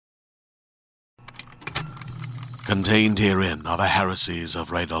Contained herein are the heresies of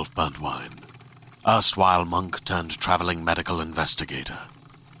Radolf Burntwine, erstwhile monk turned traveling medical investigator.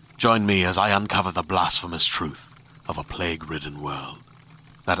 Join me as I uncover the blasphemous truth of a plague-ridden world,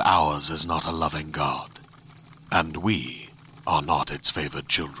 that ours is not a loving God, and we are not its favored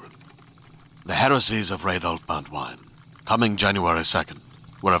children. The heresies of Radolf Burntwine, coming January 2nd,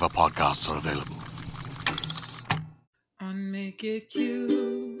 wherever podcasts are available. On Make It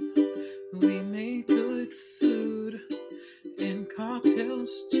Cute, we make good food and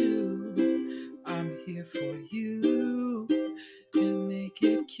cocktails too. I'm here for you and make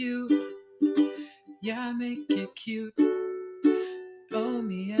it cute. Yeah, make it cute. Oh,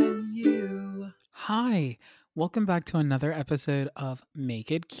 me and you. Hi, welcome back to another episode of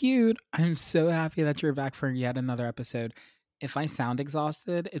Make It Cute. I'm so happy that you're back for yet another episode. If I sound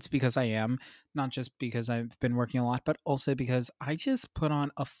exhausted, it's because I am, not just because I've been working a lot, but also because I just put on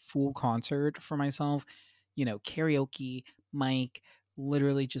a full concert for myself. Karaoke, mic,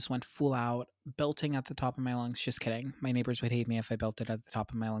 literally just went full out, belting at the top of my lungs. Just kidding. My neighbors would hate me if I belted at the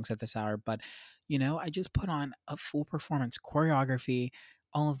top of my lungs at this hour. But, I just put on a full performance, choreography,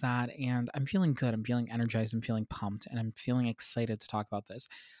 all of that. And I'm feeling good. I'm feeling energized. I'm feeling pumped. And I'm feeling excited to talk about this.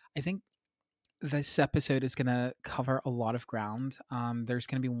 I think this episode is going to cover a lot of ground. There's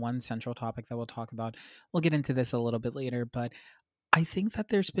going to be one central topic that we'll talk about. We'll get into this a little bit later, but I think that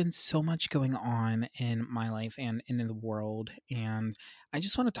there's been so much going on in my life and in the world, and I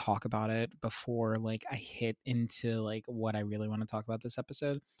just want to talk about it before I hit into what I really want to talk about this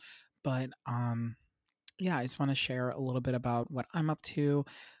episode. But yeah, I just want to share a little bit about what I'm up to,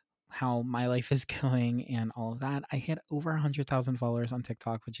 how my life is going, and all of that. I hit over 100,000 followers on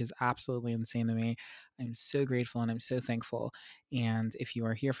TikTok, which is absolutely insane to me. I'm so grateful and I'm so thankful. And if you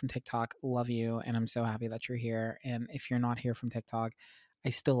are here from TikTok, love you. And I'm so happy that you're here. And if you're not here from TikTok, I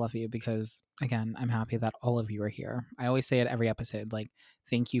still love you because, again, I'm happy that all of you are here. I always say it every episode,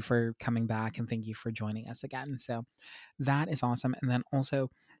 thank you for coming back and thank you for joining us again. So that is awesome. And then also,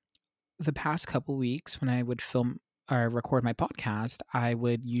 the past couple weeks when I would film or record my podcast, I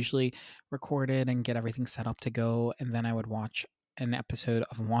would usually record it and get everything set up to go, and then I would watch an episode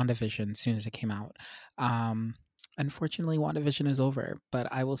of WandaVision as soon as it came out. Unfortunately, WandaVision is over, but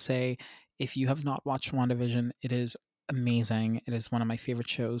I will say, if you have not watched WandaVision, it is amazing. It is one of my favorite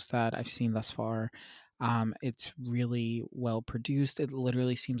shows that I've seen thus far. It's really well produced. It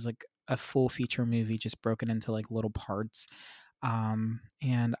literally seems like a full feature movie just broken into little parts.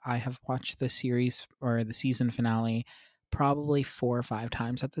 And I have watched the series or the season finale probably 4 or 5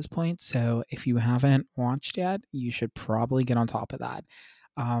 times at this point. So if you haven't watched yet, you should probably get on top of that.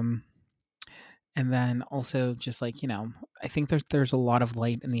 Um, and then also just I think there's a lot of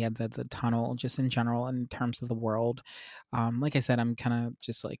light in the end of the tunnel, just in general in terms of the world. Like I said, I'm kind of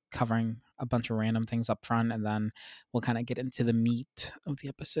just covering a bunch of random things up front, and then we'll kind of get into the meat of the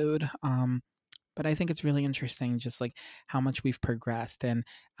episode. But I think it's really interesting just how much we've progressed. And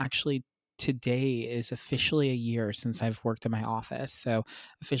actually, today is officially a year since I've worked in my office. So,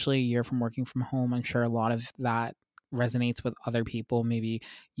 officially a year from working from home. I'm sure a lot of that resonates with other people. Maybe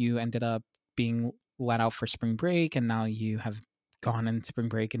you ended up being let out for spring break and now you have gone in spring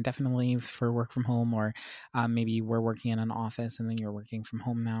break indefinitely for work from home, or maybe you were working in an office and then you're working from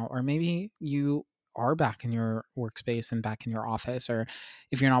home now, or maybe you are back in your workspace and back in your office, or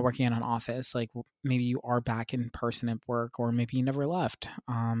if you're not working in an office, maybe you are back in person at work, or maybe you never left.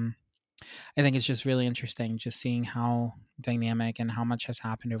 I think it's just really interesting just seeing how dynamic and how much has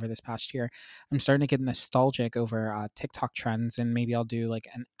happened over this past year. I'm starting to get nostalgic over TikTok trends, and maybe I'll do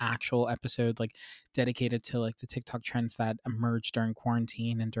an actual episode dedicated to the TikTok trends that emerged during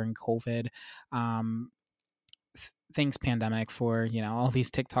quarantine and during COVID. Um, Thanks pandemic for all these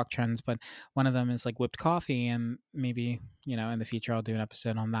TikTok trends, but one of them is whipped coffee, and maybe in the future I'll do an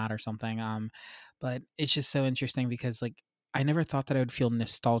episode on that or something. But it's just so interesting because I never thought that I would feel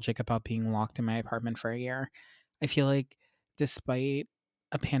nostalgic about being locked in my apartment for a year. I feel like despite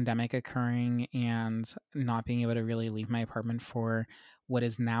a pandemic occurring and not being able to really leave my apartment for what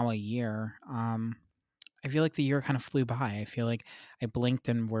is now a year, I feel like the year kind of flew by. I feel like I blinked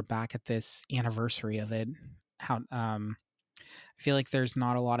and we're back at this anniversary of it. How I feel like there's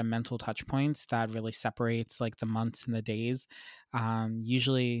not a lot of mental touch points that really separates the months and the days.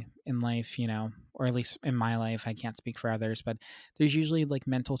 Usually in life, or at least in my life, I can't speak for others, but there's usually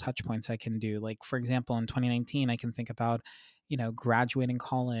mental touch points I can do. For example, in 2019, I can think about, graduating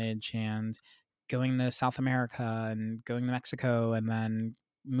college and going to South America and going to Mexico and then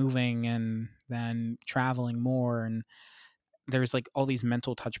moving and then traveling more. And there's all these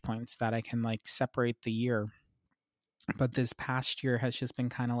mental touch points that I can separate the year. But this past year has just been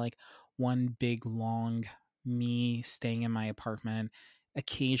kind of one big long me staying in my apartment,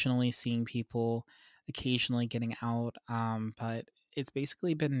 occasionally seeing people, occasionally getting out. But it's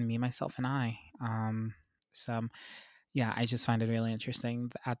basically been me, myself, and I. So yeah, I just find it really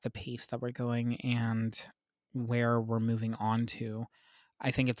interesting at the pace that we're going and where we're moving on to.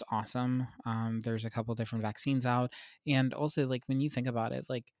 I think it's awesome. There's a couple different vaccines out. And also, like, when you think about it,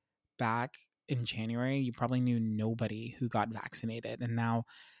 like, back in January, you probably knew nobody who got vaccinated. And now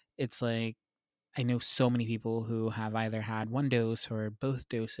it's like, I know so many people who have either had one dose or both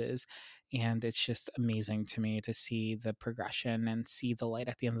doses, and it's just amazing to me to see the progression and see the light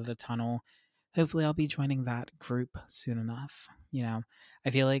at the end of the tunnel. Hopefully, I'll be joining that group soon enough. I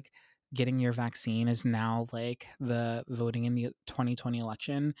feel like getting your vaccine is now like the voting in the 2020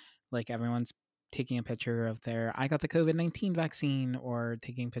 election. Like, everyone's taking a picture of their I got the COVID-19 vaccine, or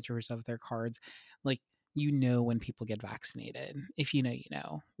taking pictures of their cards. Like, when people get vaccinated. If you know, you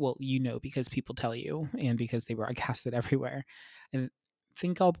know. Well, because people tell you, and because they broadcast it everywhere. I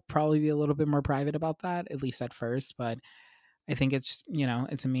think I'll probably be a little bit more private about that, at least at first. But I think it's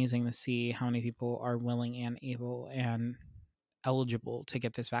amazing to see how many people are willing and able and eligible to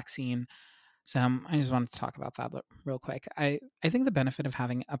get this vaccine. So I just wanted to talk about that real quick. I think the benefit of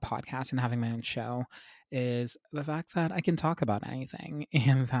having a podcast and having my own show is the fact that I can talk about anything,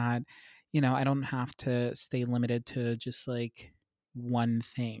 and that, I don't have to stay limited to just like one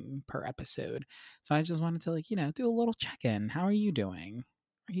thing per episode. So I just wanted to, like, do a little check-in. How are you doing?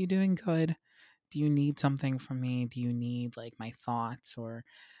 Are you doing good? Do you need something from me? Do you need like my thoughts or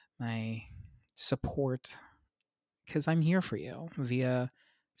my support? Because I'm here for you via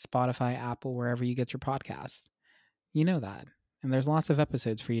Spotify, Apple, wherever you get your podcasts. You know that. And there's lots of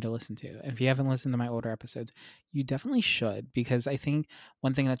episodes for you to listen to. And if you haven't listened to my older episodes, you definitely should, because I think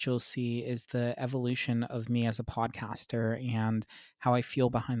one thing that you'll see is the evolution of me as a podcaster and how I feel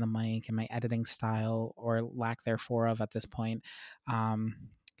behind the mic and my editing style, or lack therefore of at this point.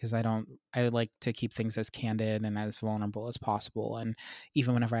 Because I like to keep things as candid and as vulnerable as possible. And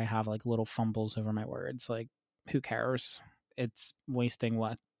even whenever I have like little fumbles over my words, like, who cares? It's wasting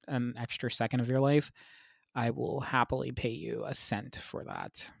an extra second of your life. I will happily pay you a cent for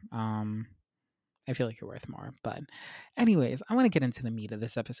that. I feel like you're worth more. But anyways, I want to get into the meat of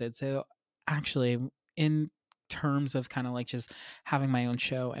this episode. So actually, in terms of kind of like just having my own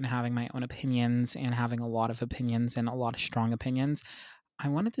show and having my own opinions and having a lot of opinions and a lot of strong opinions, I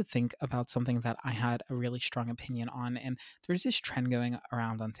wanted to think about something that I had a really strong opinion on. And there's this trend going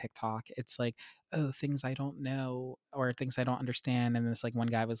around on TikTok. It's like, oh, things I don't know or things I don't understand. And this, like, one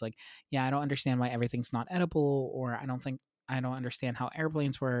guy was like, yeah, I don't understand why everything's not edible, or I don't understand how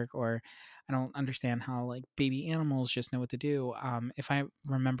airplanes work, or I don't understand how like baby animals just know what to do. If I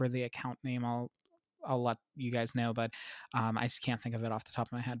remember the account name, I'll let you guys know, but I just can't think of it off the top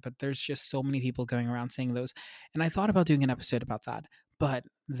of my head. But there's just so many people going around saying those, and I thought about doing an episode about that. But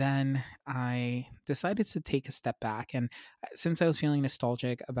then I decided to take a step back, and since I was feeling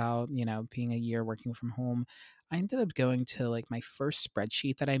nostalgic about being a year working from home, I ended up going to like my first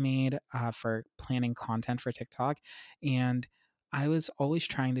spreadsheet that I made for planning content for TikTok, and I was always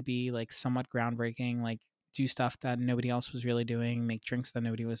trying to be like somewhat groundbreaking, like do stuff that nobody else was really doing, make drinks that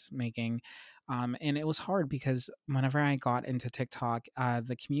nobody was making. And it was hard because whenever I got into TikTok,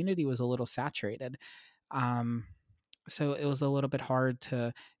 the community was a little saturated. Um, so it was a little bit hard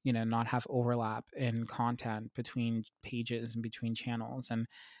to, not have overlap in content between pages and between channels. And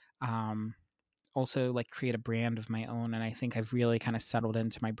um, also like create a brand of my own. And I think I've really kind of settled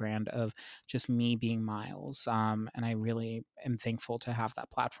into my brand of just me being Miles. And I really am thankful to have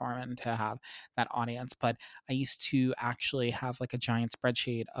that platform and to have that audience. But I used to actually have like a giant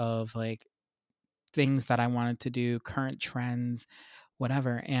spreadsheet of like things that I wanted to do, current trends,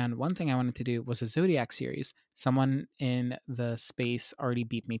 whatever. And one thing I wanted to do was a Zodiac series. Someone in the space already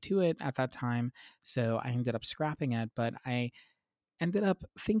beat me to it at that time. So I ended up scrapping it. But I ended up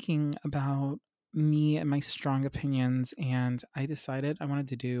thinking about me and my strong opinions, and I decided I wanted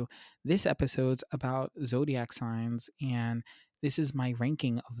to do this episode's about zodiac signs, and this is my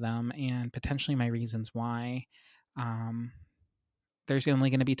ranking of them and potentially my reasons why. um there's only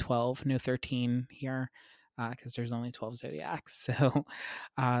going to be 12, no 13 here, because there's only 12 zodiacs. So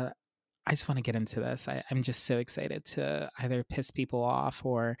uh I just want to get into this. I'm just so excited to either piss people off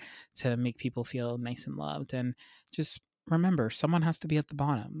or to make people feel nice and loved. And just remember, someone has to be at the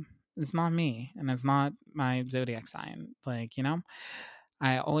bottom. It's not me, and it's not my zodiac sign. Like,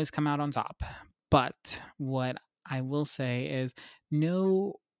 I always come out on top. But what I will say is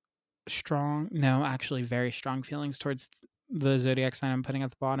actually very strong feelings towards the zodiac sign I'm putting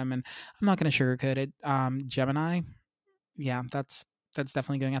at the bottom. And I'm not going to sugarcoat it. Gemini, yeah, that's that's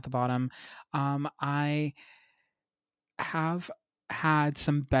definitely going at the bottom. I have had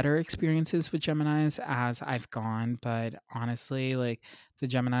some better experiences with Geminis as I've gone, but honestly, like the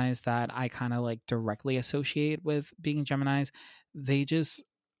Geminis that I kind of like directly associate with being Geminis, they just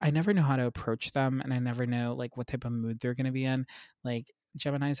I never know how to approach them and I never know like what type of mood they're going to be in. Like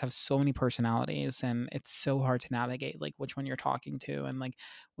Geminis have so many personalities and it's so hard to navigate like which one you're talking to and like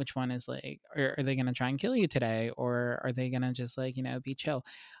which one is like are they going to try and kill you today or are they going to just like, be chill.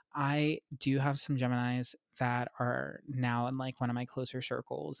 I do have some Geminis that are now in like one of my closer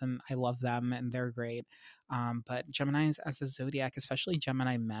circles and I love them and they're great. But Geminis as a zodiac, especially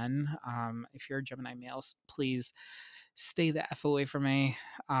Gemini men, if you're a Gemini male, please stay the F away from me.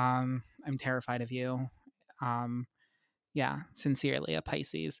 I'm terrified of you. Um, yeah, sincerely, a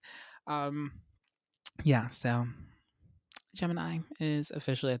Pisces. Um, yeah, so Gemini is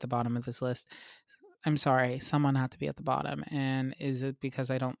officially at the bottom of this list. I'm sorry, someone had to be at the bottom. And is it because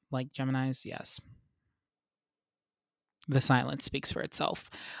I don't like Geminis? Yes. The silence speaks for itself.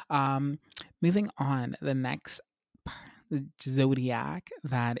 Um, Moving on, the next zodiac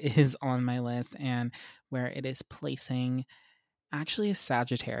that is on my list and where it is placing actually is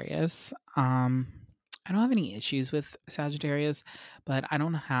Sagittarius. I don't have any issues with Sagittarius, but I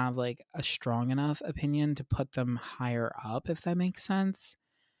don't have like a strong enough opinion to put them higher up, if that makes sense.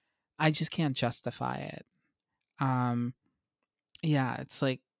 I just can't justify it. Um, yeah, it's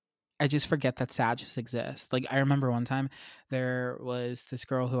like I just forget that Sagittarius exists. Like I remember one time there was this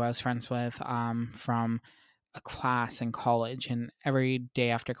girl who I was friends with from a class in college, and every day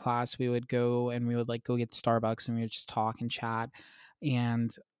after class we would go and we would like go get Starbucks and we would just talk and chat.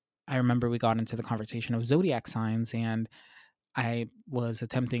 And I remember we got into the conversation of zodiac signs and I was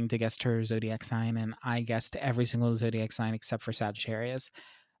attempting to guess her zodiac sign and I guessed every single zodiac sign except for Sagittarius.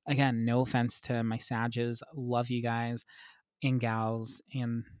 Again, no offense to my Sages, love you guys and gals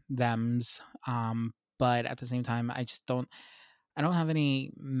and thems. But at the same time, I don't have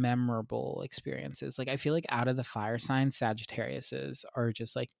any memorable experiences. Like I feel like out of the fire signs, Sagittariuses are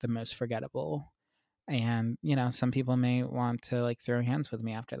just like the most forgettable. And, some people may want to like throw hands with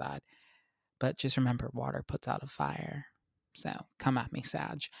me after that. But just remember water puts out a fire. So come at me,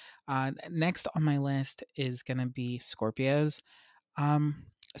 Sag. Next on my list is gonna be Scorpios.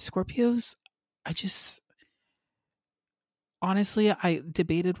 Scorpios, I just honestly, I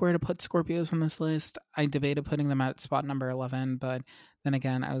debated where to put Scorpios on this list. I debated putting them at spot number 11, but then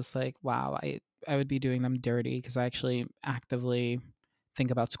again, I was like, wow, I would be doing them dirty because I actually actively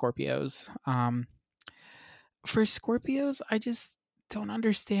think about Scorpios. For Scorpios, I just don't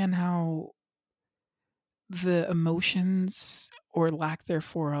understand how the emotions or lack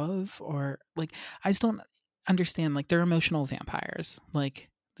thereof, or like, I just don't understand. Like, they're emotional vampires. Like,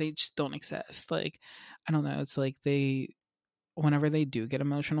 they just don't exist. Like, I don't know. It's like whenever they do get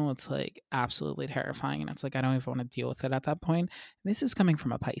emotional, it's like absolutely terrifying. And it's like, I don't even want to deal with it at that point. This is coming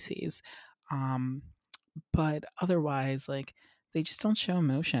from a Pisces. Um, but otherwise, like, they just don't show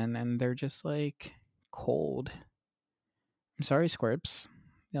emotion and they're just like cold. I'm sorry, Squirps.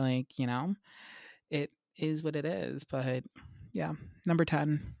 Like, it is what it is. But yeah, number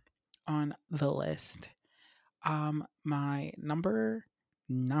 10 on the list. My number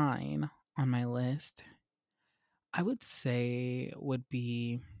 9 on my list, I would say, would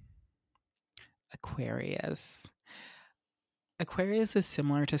be Aquarius. Aquarius is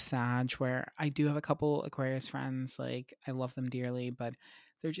similar to Sag, where I do have a couple Aquarius friends. Like, I love them dearly, but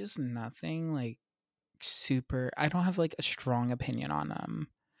they're just nothing like super. I don't have like a strong opinion on them.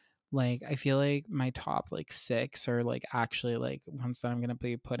 Like, I feel like my top like 6 are like actually like ones that I'm gonna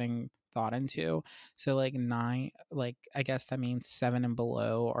be putting thought into. So like 9, like I guess that means 7 and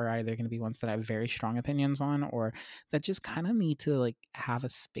below are either gonna be ones that I have very strong opinions on or that just kind of need to like have a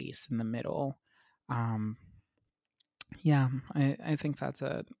space in the middle. Um yeah, I think that's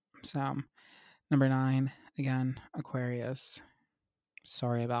it. So number 9, again, Aquarius.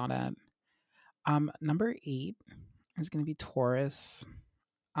 Sorry about it. Number 8 is gonna be Taurus.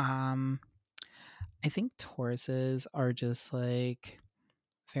 Um I think Tauruses are just like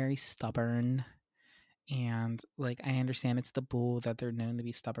very stubborn and like I understand it's the bull that they're known to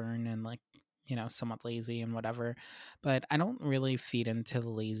be stubborn and like somewhat lazy and whatever, but I don't really feed into the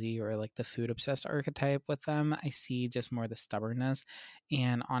lazy or like the food obsessed archetype with them. I see just more the stubbornness,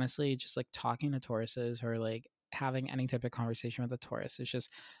 and honestly just like talking to Tauruses or like having any type of conversation with a Taurus is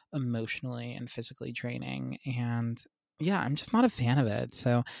just emotionally and physically draining, and yeah, I'm just not a fan of it.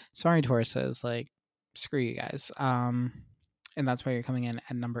 So sorry, Tauruses, like screw you guys. And that's why you're coming in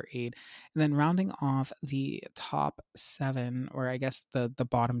at number 8. And then rounding off the top 7, or I guess the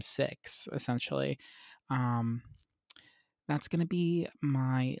bottom 6, essentially. Um, that's going to be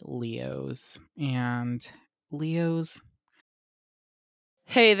my Leos. And Leos,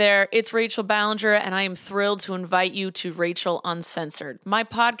 Hey there, it's Rachel Ballinger, and I am thrilled to invite you to Rachel Uncensored, my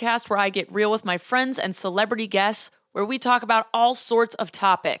podcast where I get real with my friends and celebrity guests, where we talk about all sorts of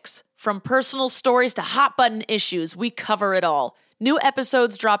topics. From personal stories to hot button issues, we cover it all. New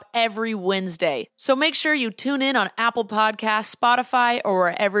episodes drop every Wednesday, so make sure you tune in on Apple Podcasts, Spotify, or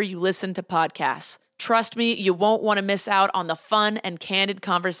wherever you listen to podcasts. Trust me, you won't want to miss out on the fun and candid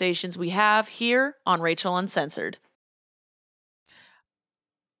conversations we have here on Rachel Uncensored.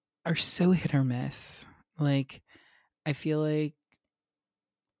 are so hit or miss. Like, I feel like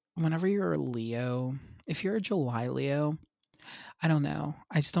whenever you're a Leo, if you're a July Leo, I don't know.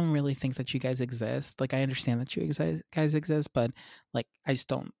 I just don't really think that you guys exist. Like, I understand that you guys exist, but like, I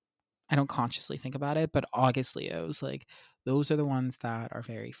don't consciously think about it. But August Leos, like, those are the ones that are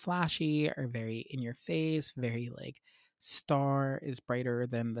very flashy, are very in your face, very like, star is brighter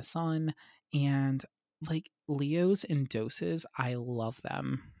than the sun. And like, Leos in doses, I love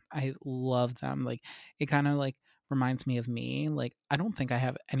them. I love them. Like, it kind of like reminds me of me. Like, I don't think I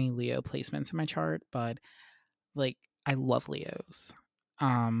have any Leo placements in my chart, but like, I love Leos.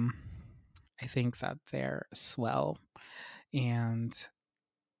 Um, I think that they're swell, and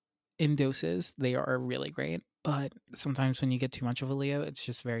in doses they are really great. But sometimes when you get too much of a Leo, it's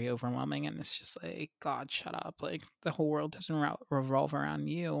just very overwhelming, and it's just like, God, shut up! Like, the whole world doesn't revolve around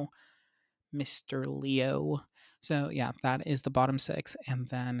you, Mr. Leo. So yeah, that is the bottom six, and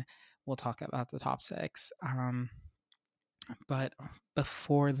then we'll talk about the top six. But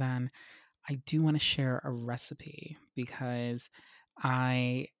before then, I do want to share a recipe because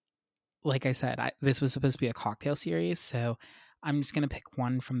like I said, this was supposed to be a cocktail series. So I'm just going to pick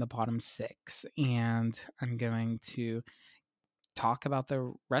one from the bottom six, and I'm going to talk about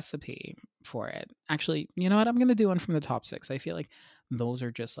the recipe for it. Actually, you know what? I'm going to do one from the top six. I feel like those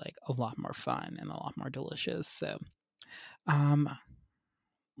are just like a lot more fun and a lot more delicious. So, um,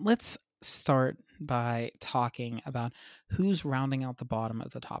 let's start by talking about who's rounding out the bottom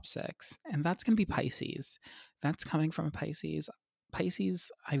of the top six, and that's going to be Pisces. That's coming from a Pisces. Pisces,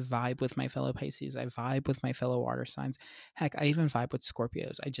 I vibe with my fellow Pisces. I vibe with my fellow water signs. Heck, I even vibe with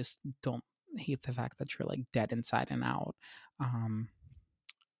Scorpios. I just don't hate the fact that you're like dead inside and out. Um,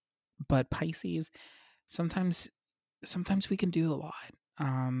 but Pisces, sometimes we can do a lot.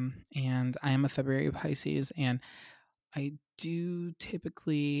 And I am a February Pisces, and I do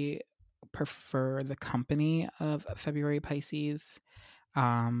typically prefer the company of February Pisces.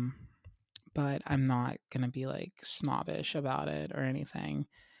 Um, but I'm not going to be like snobbish about it or anything.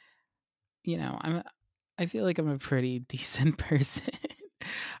 You know, I feel like I'm a pretty decent person.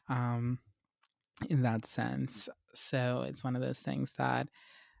 um, in that sense. So it's one of those things that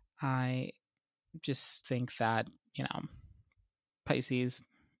I just think that, you know, Pisces,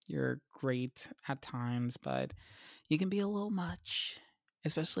 you're great at times, but you can be a little much,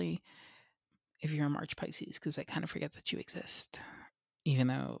 especially if you're a March Pisces, because I kind of forget that you exist. Even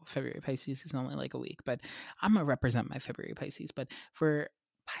though February Pisces is only like a week, but I'm going to represent my February Pisces. But for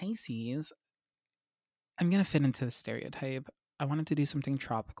Pisces, I'm going to fit into the stereotype. I wanted to do something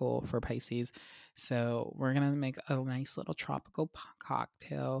tropical for Pisces. So we're going to make a nice little tropical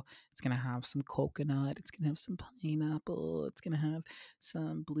cocktail. It's going to have some coconut. It's going to have some pineapple. It's going to have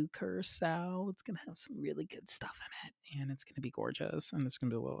some blue curacao. It's going to have some really good stuff in it. And it's going to be gorgeous, and it's going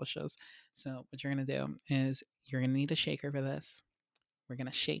to be delicious. So what you're going to do is you're going to need a shaker for this. We're going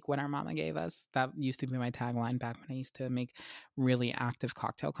to shake what our mama gave us. That used to be my tagline back when I used to make really active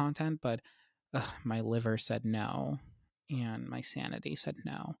cocktail content, but my liver said no, and my sanity said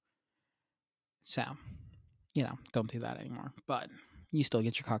no. So, you know, don't do that anymore. But you still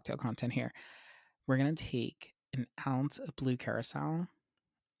get your cocktail content here. We're going to take an ounce of blue curacao,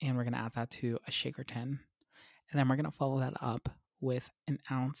 and we're going to add that to a shaker tin. And then we're going to follow that up with an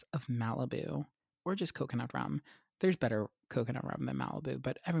ounce of Malibu or just coconut rum. There's better coconut rum than Malibu,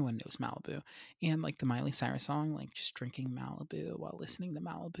 but everyone knows Malibu. And like the Miley Cyrus song, like just drinking Malibu while listening to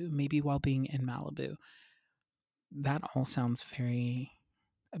Malibu, maybe while being in Malibu. That all sounds very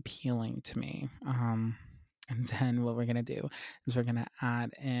appealing to me. And then what we're going to do is we're going to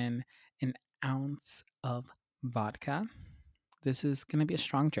add in an ounce of vodka. This is going to be a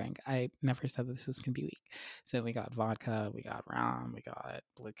strong drink. I never said this was going to be weak. So we got vodka, we got rum, we got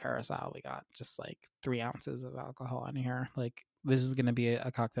blue curacao, we got just like 3 ounces of alcohol in here. Like, this is going to be a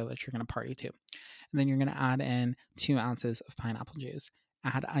cocktail that you're going to party to. And then you're going to add in 2 ounces of pineapple juice.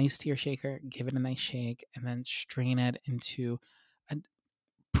 Add ice to your shaker, give it a nice shake, and then strain it into a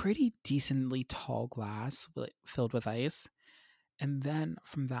pretty decently tall glass filled with ice. And then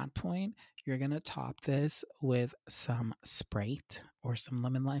from that point, You're going to top this with some Sprite or some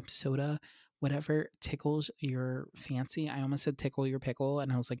lemon lime soda, whatever tickles your fancy. I almost said tickle your pickle,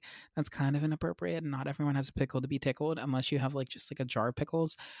 and I was like, that's kind of inappropriate. Not everyone has a pickle to be tickled unless you have like just like a jar of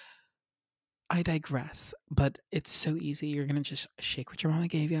pickles. I digress, but it's so easy. You're going to just shake what your mama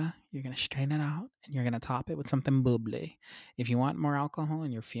gave you. You're going to strain it out and you're going to top it with something bubbly. If you want more alcohol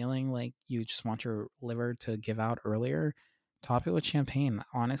and you're feeling like you just want your liver to give out earlier, top it with champagne.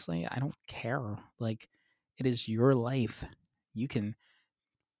 Honestly, I don't care. Like, it is your life. You can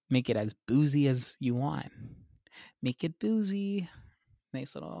make it as boozy as you want. Make it boozy.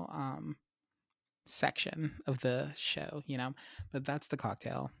 Nice little section of the show, you know? But that's the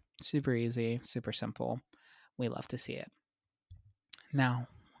cocktail. Super easy, super simple. We love to see it. Now,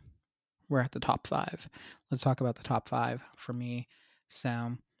 we're at the top 5. Let's talk about the top 5 for me.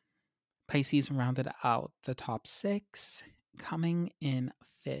 So, Pisces rounded out the top 6. Coming in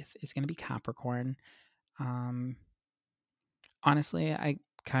 5th is going to be Capricorn. Honestly, I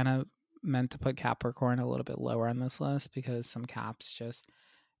kind of meant to put Capricorn a little bit lower on this list because some Caps just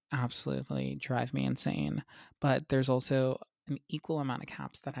absolutely drive me insane. But there's also an equal amount of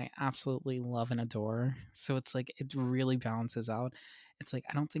Caps that I absolutely love and adore. So it's like it really balances out. It's like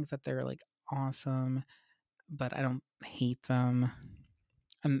I don't think that they're like awesome, but I don't hate them.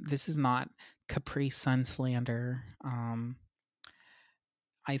 And this is not Capri Sun slander.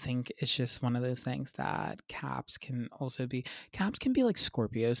 I think it's just one of those things that Caps can be like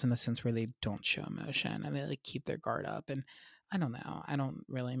Scorpios in the sense where they don't show emotion and they like keep their guard up. And I don't know. I don't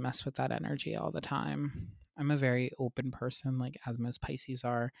really mess with that energy all the time. I'm a very open person, like as most Pisces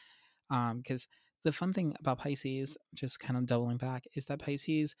are. Because the fun thing about Pisces, just kind of doubling back, is that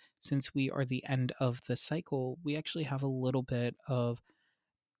Pisces, since we are the end of the cycle, we actually have a little bit of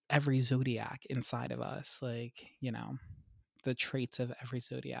every zodiac inside of us. Like, you know, the traits of every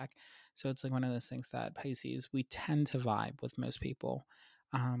zodiac. So it's like one of those things that Pisces, we tend to vibe with most people.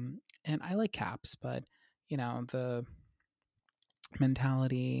 And I like Caps, but you know, the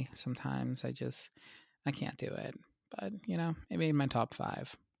mentality, sometimes I can't do it. But you know, it made my top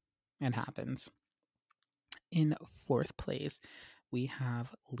 5. It happens. In 4th place, we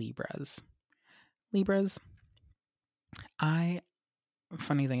have Libras.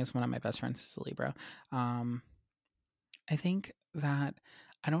 Funny thing is, one of my best friends is a Libra. I think that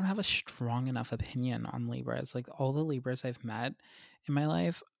I don't have a strong enough opinion on Libras. Like all the Libras I've met in my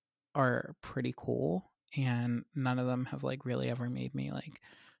life are pretty cool, and none of them have like really ever made me like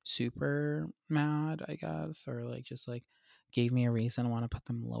super mad, I guess, or like just like gave me a reason to want to put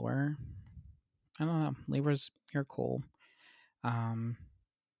them lower. I don't know. Libras, you're cool.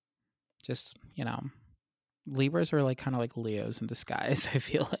 Just, you know, Libras are like kind of like Leos in disguise. I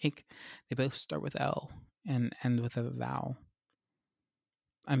feel like they both start with L and end with a vowel.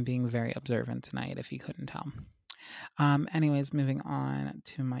 I'm being very observant tonight, if you couldn't tell. Anyways, moving on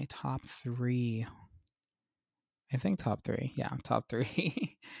to my top 3. I think top 3. Yeah, top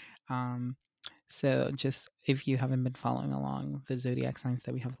 3. So just if you haven't been following along, the zodiac signs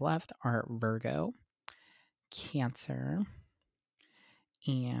that we have left are Virgo, Cancer,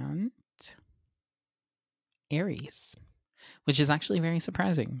 and Aries, which is actually very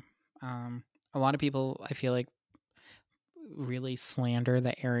surprising. A lot of people, I feel like, really slander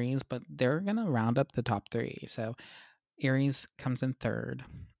the Aries, but they're going to round up the top 3. So Aries comes in 3rd.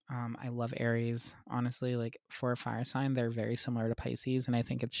 I love Aries, honestly. Like for a fire sign, they're very similar to Pisces, and I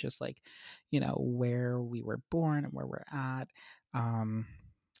think it's just like, you know, where we were born and where we're at.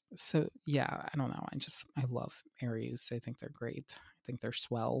 So yeah, I don't know. I love Aries. I think they're great. I think they're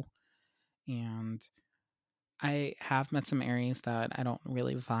swell, and I have met some Aries that I don't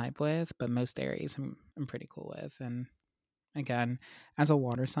really vibe with, but most Aries I'm pretty cool with. And again, as a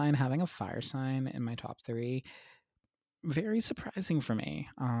water sign, having a fire sign in my top 3, very surprising for me.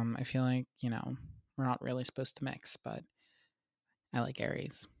 I feel like, you know, we're not really supposed to mix, but I like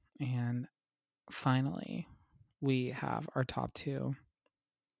Aries. And finally, we have our top 2.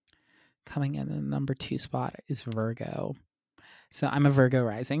 Coming in the number 2 spot is Virgo. So I'm a Virgo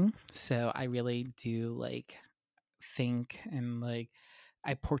rising, so I really do like think and like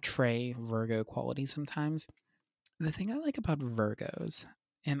I portray Virgo qualities sometimes. The thing I like about Virgos,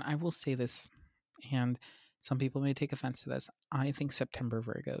 and I will say this, and some people may take offense to this, I think September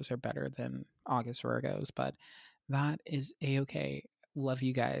Virgos are better than August Virgos, but that is a-okay. Love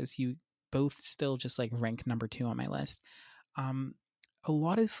you guys. You both still just like rank number 2 on my list. A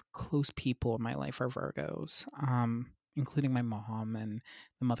lot of close people in my life are Virgos, including my mom and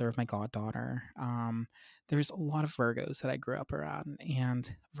the mother of my goddaughter. There's a lot of Virgos that I grew up around,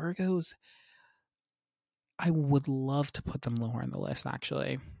 and Virgos, I would love to put them lower on the list,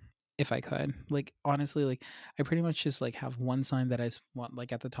 actually. if I could. Like, honestly, like, I pretty much just like have one sign that I want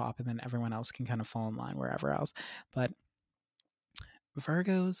like at the top, and then everyone else can kind of fall in line wherever else. But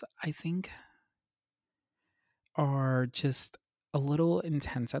Virgos, I think, are just a little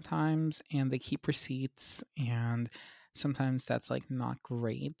intense at times, and they keep receipts, and sometimes that's like not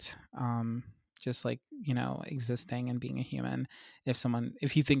great. Just like, existing and being a human.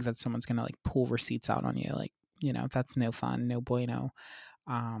 If you think that someone's gonna like pull receipts out on you, like, that's no fun, no bueno.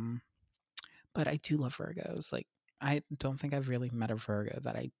 Um, but I do love Virgos. Like, I don't think I've really met a Virgo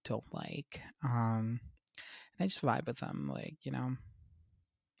that I don't like. And I just vibe with them. Like,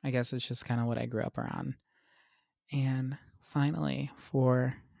 I guess it's just kind of what I grew up around. And finally,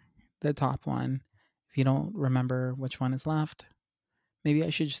 for the top one, if you don't remember which one is left, maybe I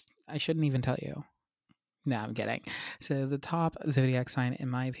shouldn't even tell you. No, I'm kidding. So the top zodiac sign, in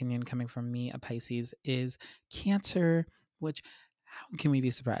my opinion, coming from me, a Pisces, is Cancer, which, how can we be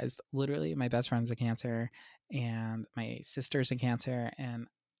surprised? Literally, my best friend's a Cancer, and my sister's a Cancer, and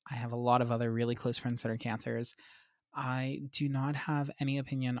I have a lot of other really close friends that are Cancers. I do not have any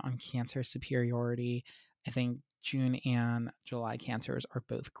opinion on Cancer superiority. I think June and July Cancers are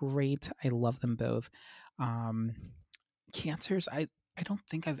both great. I love them both. Um, Cancers, I don't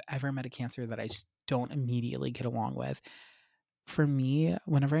think I've ever met a Cancer that I just don't immediately get along with. For me,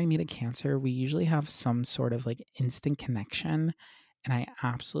 whenever I meet a Cancer, we usually have some sort of like instant connection, and I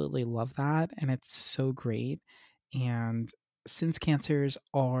absolutely love that, and it's so great. And since Cancers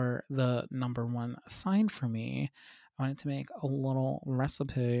are the number one sign for me, I wanted to make a little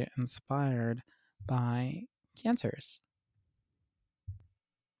recipe inspired by Cancers.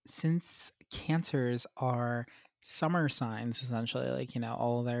 Since Cancers are summer signs, essentially, like,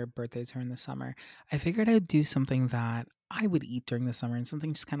 all their birthdays are in the summer, I figured I'd do something that I would eat during the summer, and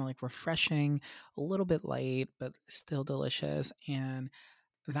something just kind of like refreshing, a little bit light, but still delicious. And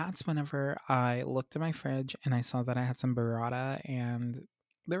that's whenever I looked at my fridge and I saw that I had some burrata, and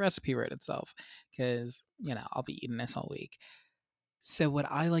the recipe wrote itself, because, I'll be eating this all week. So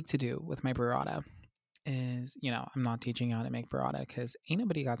what I like to do with my burrata is, I'm not teaching you how to make burrata, because ain't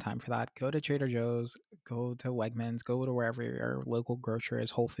nobody got time for that. Go to Trader Joe's, go to Wegmans, go to wherever your local grocer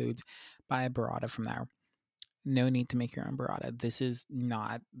is, Whole Foods, buy a burrata from there. No need to make your own burrata. This is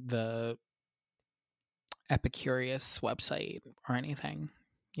not the Epicurious website or anything.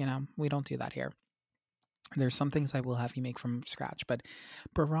 We don't do that here. There's some things I will have you make from scratch, but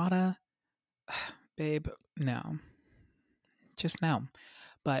burrata, babe, no. Just no.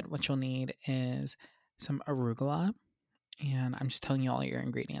 But what you'll need is some arugula, and I'm just telling you all your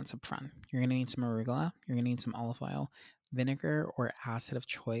ingredients up front. You're going to need some arugula, you're going to need some olive oil, vinegar or acid of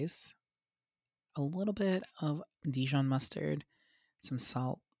choice, a little bit of Dijon mustard, some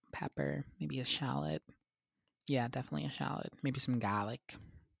salt, pepper, maybe a shallot. Yeah, definitely a shallot. Maybe some garlic.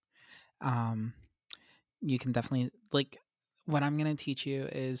 You can definitely, like, what I'm going to teach you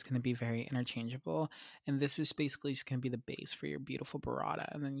is going to be very interchangeable, and this is basically just going to be the base for your beautiful burrata,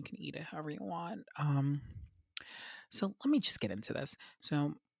 and then you can eat it however you want. So let me just get into this.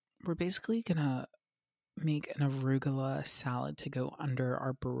 So we're basically going to make an arugula salad to go under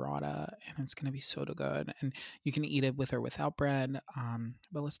our burrata, and it's going to be so good, and you can eat it with or without bread.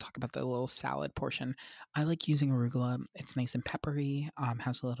 But let's talk about the little salad portion. I like using arugula. It's nice and peppery,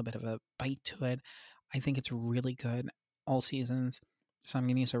 has a little bit of a bite to it. I think it's really good all seasons. So I'm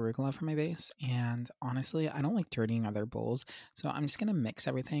going to use arugula for my base, and honestly, I don't like dirtying other bowls, so I'm just going to mix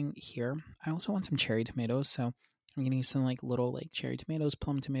everything here. I also want some cherry tomatoes, so I'm going to use some like little like cherry tomatoes,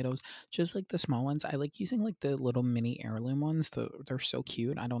 plum tomatoes, just like the small ones. I like using like the little mini heirloom ones. They're so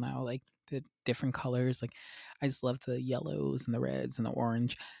cute. I don't know, like the different colors. Like, I just love the yellows and the reds and the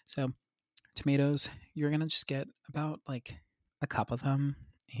orange. So tomatoes, you're going to just get about like a cup of them,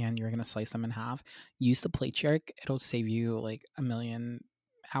 and you're going to slice them in half. Use the plate check. It'll save you like a million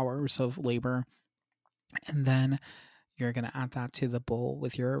hours of labor. And then you're going to add that to the bowl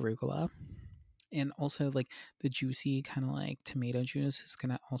with your arugula. And also, like, the juicy kind of like tomato juice is going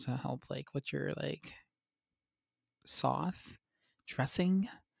to also help like with your like sauce, dressing,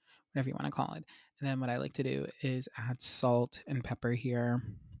 whatever you want to call it. And then what I like to do is add salt and pepper here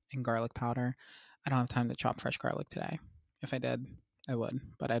and garlic powder. I don't have time to chop fresh garlic today. If I did, I would,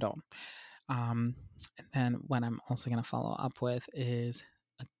 but I don't. And then what I'm also going to follow up with is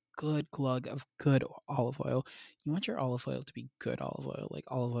a good glug of good olive oil. You want your olive oil to be good olive oil, like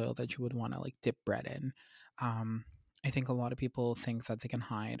olive oil that you would want to like dip bread in. I think a lot of people think that they can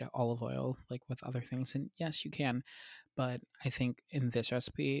hide olive oil like with other things, and yes, you can. But I think in this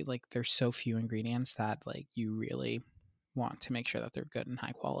recipe, like, there's so few ingredients that like you really want to make sure that they're good and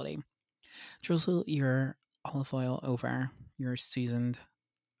high quality. Drizzle your olive oil over your seasoned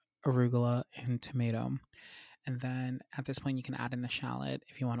arugula, and tomato. And then at this point, you can add in a shallot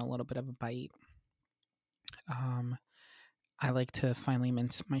if you want a little bit of a bite. I like to finely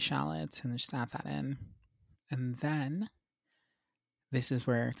mince my shallots and just add that in. And then this is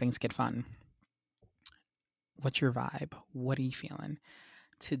where things get fun. What's your vibe? What are you feeling?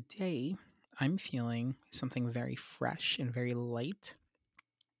 Today, I'm feeling something very fresh and very light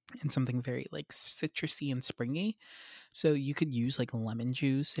and something very like citrusy and springy. So you could use like lemon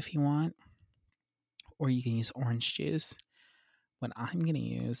juice if you want, or you can use orange juice. What I'm going to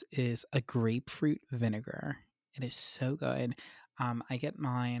use is a grapefruit vinegar. It is so good. I get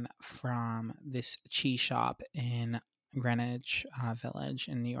mine from this cheese shop in Greenwich Village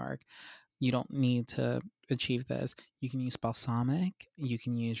in New York. You don't need to achieve this. You can use balsamic, you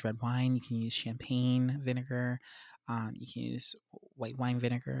can use red wine, you can use champagne vinegar, you can use white wine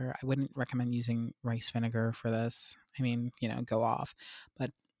vinegar. I wouldn't recommend using rice vinegar for this. I mean, go off.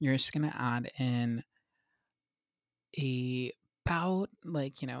 But you're just going to add in about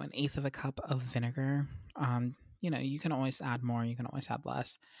like, an eighth of a cup of vinegar. You can always add more, you can always add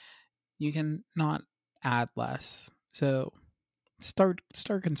less. You can not add less. So start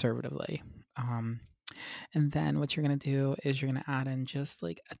conservatively. And then what you're going to do is you're going to add in just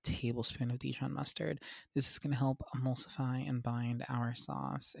like a tablespoon of Dijon mustard. This is going to help emulsify and bind our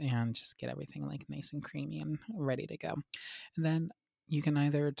sauce and just get everything like nice and creamy and ready to go. And then you can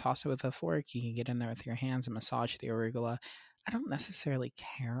either toss it with a fork, you can get in there with your hands and massage the arugula. I don't necessarily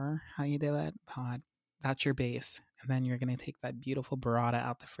care how you do it, but that's your base. And then you're going to take that beautiful burrata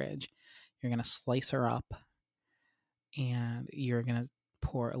out the fridge. You're going to slice her up and you're going to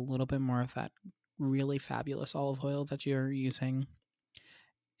pour a little bit more of that really fabulous olive oil that you're using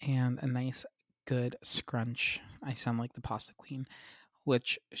and a nice good scrunch. I sound like the pasta queen,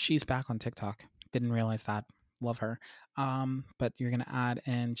 which she's back on TikTok. Didn't realize that. Love her. But you're going to add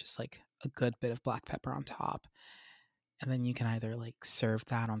in just like a good bit of black pepper on top. And then you can either like serve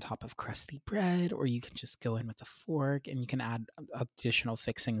that on top of crusty bread, or you can just go in with a fork and you can add additional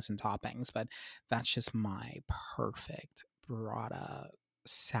fixings and toppings. But that's just my perfect burrata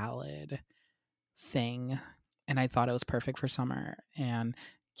salad thing. And I thought it was perfect for summer and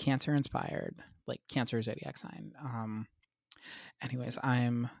Cancer inspired, like Cancer zodiac sign. Anyways,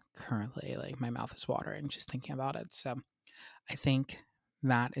 I'm currently like my mouth is watering just thinking about it. So I think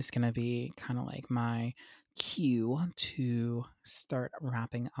that is going to be kind of like my cue to start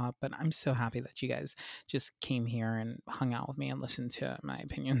wrapping up. But I'm so happy that you guys just came here and hung out with me and listened to my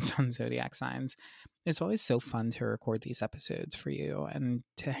opinions on zodiac signs. It's always so fun to record these episodes for you and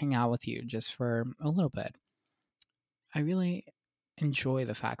to hang out with you just for a little bit. I really enjoy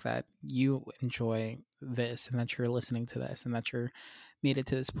the fact that you enjoy this and that you're listening to this and that you're made it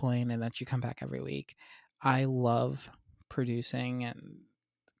to this point and that you come back every week. I love producing and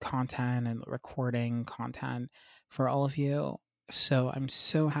content and recording content for all of you. So I'm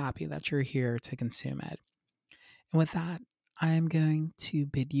so happy that you're here to consume it. And with that, I am going to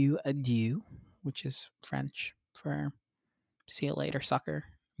bid you adieu, which is French for see you later, sucker.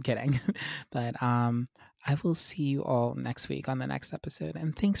 I'm kidding. But I will see you all next week on the next episode.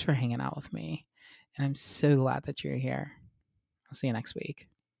 And thanks for hanging out with me. And I'm so glad that you're here. I'll see you next week.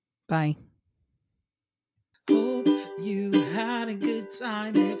 Bye. Hope you had a good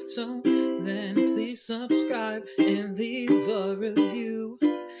time. If so, then please subscribe and leave a review.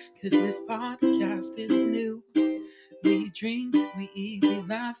 Cause this podcast is new. We drink, we eat, we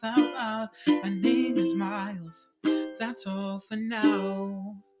laugh out loud. My name is Miles. That's all for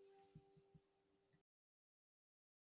now.